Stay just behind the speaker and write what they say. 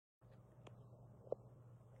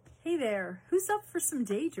Hey there, who's up for some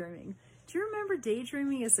daydreaming? Do you remember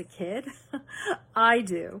daydreaming as a kid? I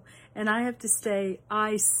do, and I have to say,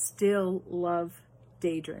 I still love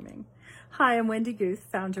daydreaming. Hi, I'm Wendy Guth,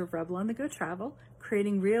 founder of Rebel on the Go Travel,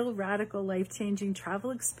 creating real, radical, life-changing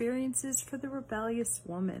travel experiences for the rebellious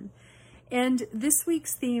woman. And this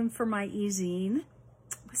week's theme for my e-zine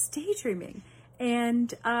was daydreaming.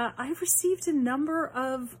 And I received a number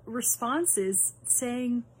of responses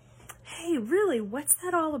saying, hey, really, what's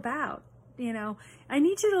that all about? You know, I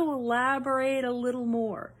need you to elaborate a little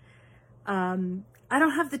more. I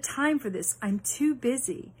don't have the time for this. I'm too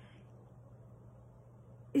busy.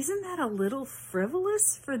 Isn't that a little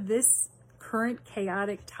frivolous for this current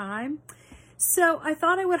chaotic time? So I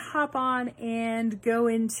thought I would hop on and go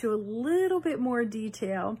into a little bit more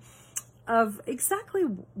detail of exactly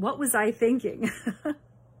what was I thinking.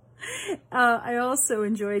 I also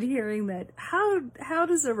enjoyed hearing that how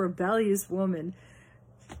does a rebellious woman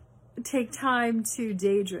take time to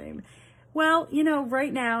daydream? Well, you know,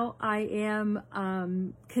 right now I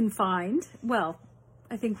am confined. Well,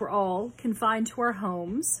 I think we're all confined to our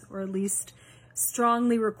homes, or at least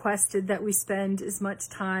strongly requested that we spend as much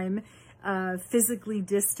time physically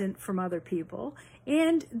distant from other people.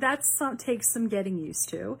 And that takes some getting used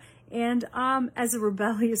to. And as a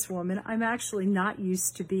rebellious woman, I'm actually not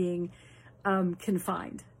used to being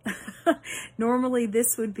confined. Normally,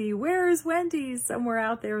 this would be, where is Wendy? Somewhere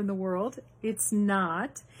out there in the world. It's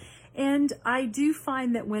not. And I do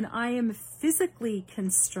find that when I am physically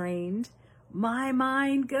constrained, my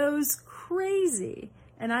mind goes crazy.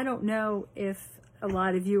 And I don't know if a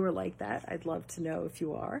lot of you are like that. I'd love to know if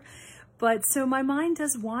you are. But so my mind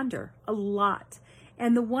does wander a lot.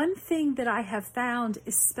 And the one thing that I have found,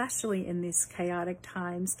 especially in these chaotic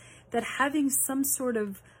times, that having some sort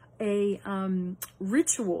of a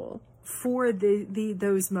ritual for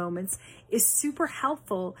those moments is super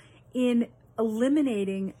helpful in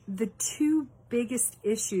eliminating the two biggest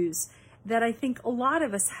issues that I think a lot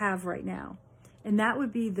of us have right now. And that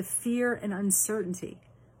would be the fear and uncertainty.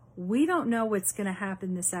 We don't know what's going to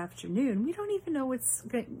happen this afternoon. We don't even know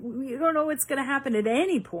we don't know what's going to happen at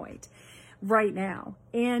any point right now.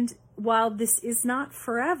 And while this is not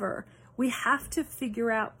forever, we have to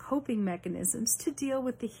figure out coping mechanisms to deal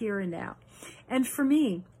with the here and now. And for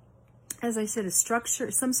me, as I said,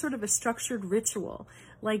 some sort of a structured ritual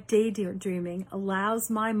like daydreaming allows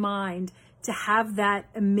my mind to have that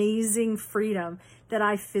amazing freedom that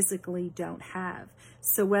I physically don't have.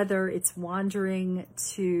 So whether it's wandering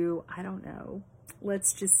to, I don't know,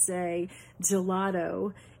 let's just say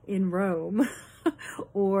gelato in Rome,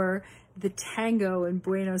 or the tango in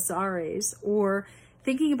Buenos Aires, or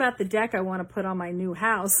thinking about the deck I want to put on my new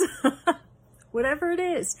house, whatever it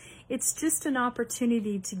is, it's just an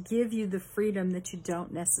opportunity to give you the freedom that you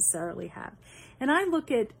don't necessarily have. And I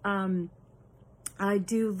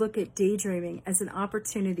do look at daydreaming as an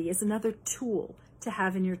opportunity, as another tool to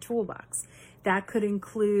have in your toolbox. That could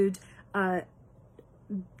include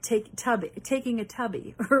taking a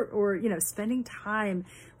tubby, or you know, spending time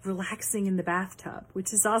relaxing in the bathtub,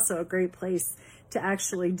 which is also a great place to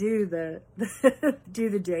actually do the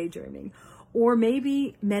daydreaming. Or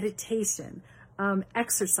maybe meditation,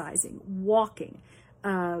 exercising, walking,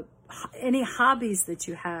 any hobbies that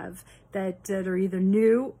you have that are either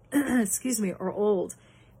new, or old.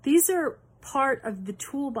 These are part of the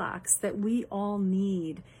toolbox that we all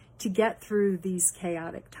need to get through these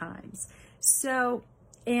chaotic times. So,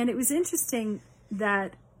 and it was interesting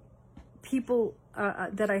that people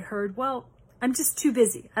that I heard, well, I'm just too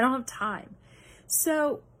busy. I don't have time.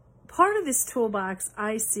 So part of this toolbox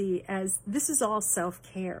I see as this is all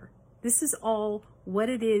self-care. This is all what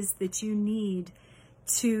it is that you need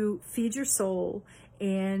to feed your soul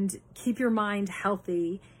and keep your mind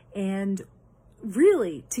healthy, and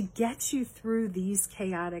really to get you through these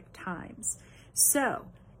chaotic times. So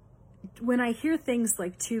when I hear things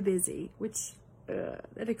like too busy, which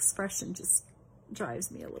that expression just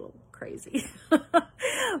drives me a little crazy,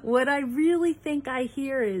 what I really think I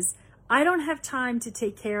hear is, I don't have time to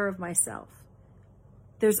take care of myself.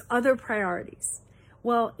 There's other priorities.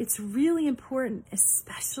 Well, it's really important,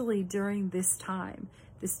 especially during this time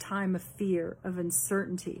of fear, of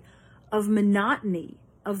uncertainty, of monotony,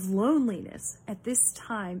 of loneliness. At this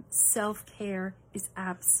time, self-care is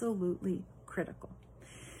absolutely critical.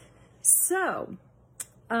 So,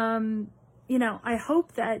 you know, I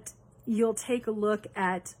hope that you'll take a look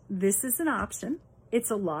at this as an option. It's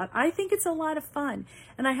a lot. I think it's a lot of fun.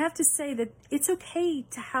 And I have to say that it's okay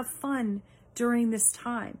to have fun during this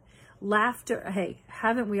time. Laughter, hey,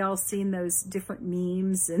 haven't we all seen those different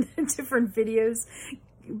memes and different videos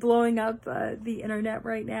blowing up the internet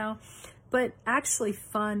right now? but actually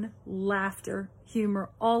fun, laughter, humor,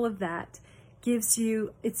 all of that gives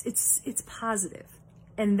you, it's positive.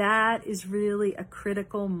 And that is really a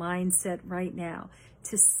critical mindset right now,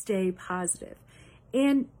 to stay positive.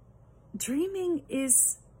 And dreaming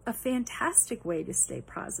is a fantastic way to stay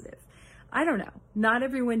positive. I don't know, not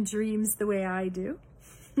everyone dreams the way I do,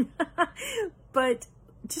 but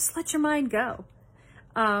just let your mind go.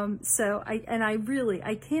 I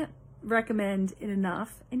can't recommend it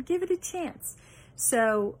enough, and give it a chance.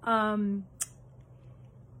 So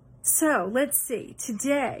let's see.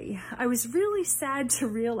 Today, I was really sad to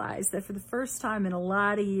realize that for the first time in a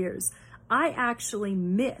lot of years, I actually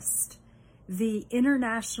missed the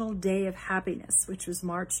International Day of Happiness, which was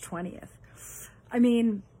March 20th. I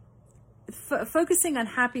mean, focusing on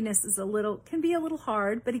happiness can be a little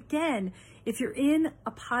hard, but again, if you're in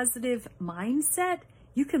a positive mindset,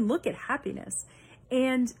 you can look at happiness.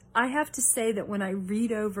 And I have to say that when I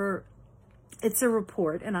read over, it's a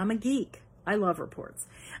report, and I'm a geek. I love reports.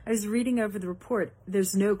 I was reading over the report.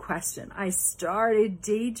 There's no question. I started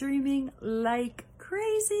daydreaming like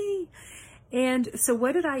crazy. And so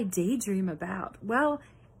what did I daydream about? Well,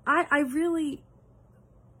 I really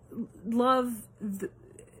love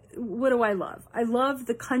what do I love? I love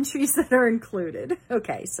the countries that are included.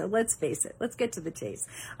 Okay, so let's face it. Let's get to the chase.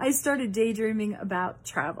 I started daydreaming about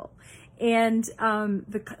travel. And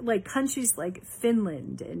countries like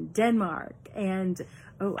Finland and Denmark and,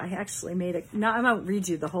 I actually I won't read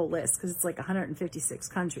you the whole list because it's like 156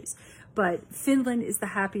 countries. But Finland is the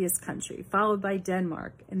happiest country, followed by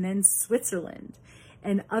Denmark, and then Switzerland,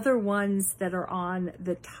 and other ones that are on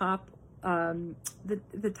the top,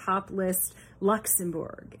 the top list,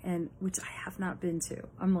 Luxembourg, and which I have not been to.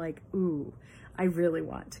 I'm like, ooh, I really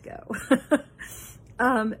want to go.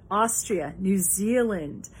 Austria, New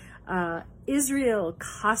Zealand, Israel,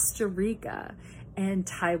 Costa Rica, and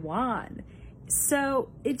Taiwan. So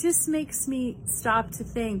it just makes me stop to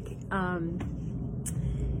think, I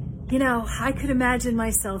could imagine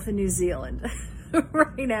myself in New Zealand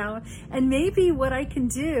right now. And maybe what I can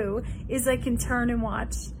do is I can turn and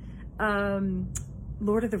watch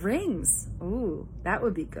Lord of the Rings. Ooh, that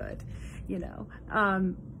would be good.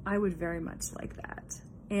 I would very much like that.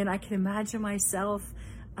 And I can imagine myself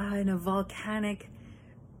in a volcanic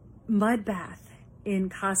mud bath in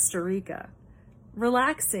Costa Rica,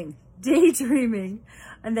 relaxing, daydreaming,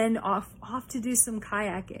 and then off to do some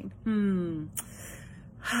kayaking.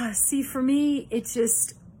 See, for me, it's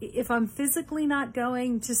just, if I'm physically not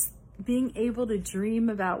going, just being able to dream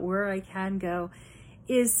about where I can go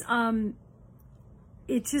is,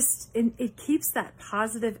 it keeps that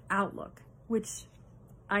positive outlook, which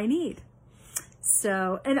I need.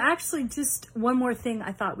 So, and actually just one more thing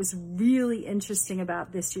I thought was really interesting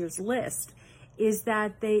about this year's list is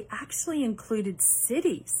that they actually included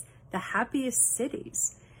cities, the happiest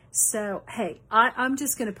cities. So, hey, I'm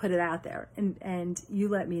just going to put it out there, and you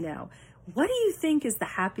let me know. What do you think is the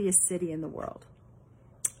happiest city in the world?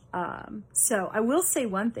 So I will say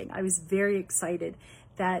one thing. I was very excited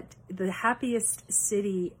that the happiest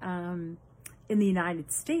city in the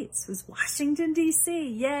United States was Washington, D.C.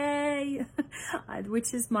 Yay!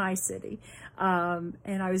 Which is my city. And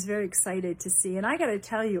I was very excited to see. And I got to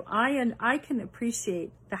tell you, I can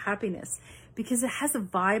appreciate the happiness because it has a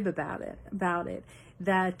vibe about it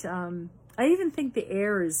that I even think the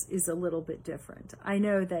air is a little bit different. I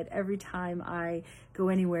know that every time I go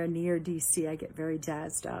anywhere near DC, I get very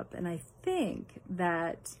jazzed up. And I think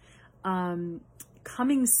that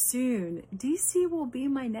coming soon, DC will be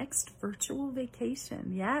my next virtual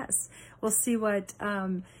vacation. Yes, we'll see what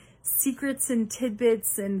secrets and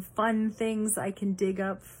tidbits and fun things I can dig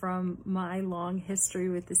up from my long history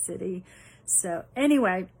with the city. So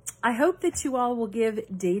anyway, I hope that you all will give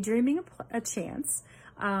daydreaming a chance.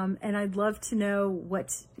 And I'd love to know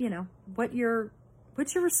what your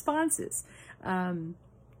response is. And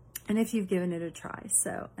if you've given it a try.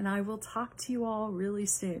 So, and I will talk to you all really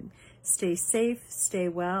soon. Stay safe, stay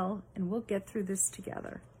well, and we'll get through this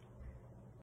together.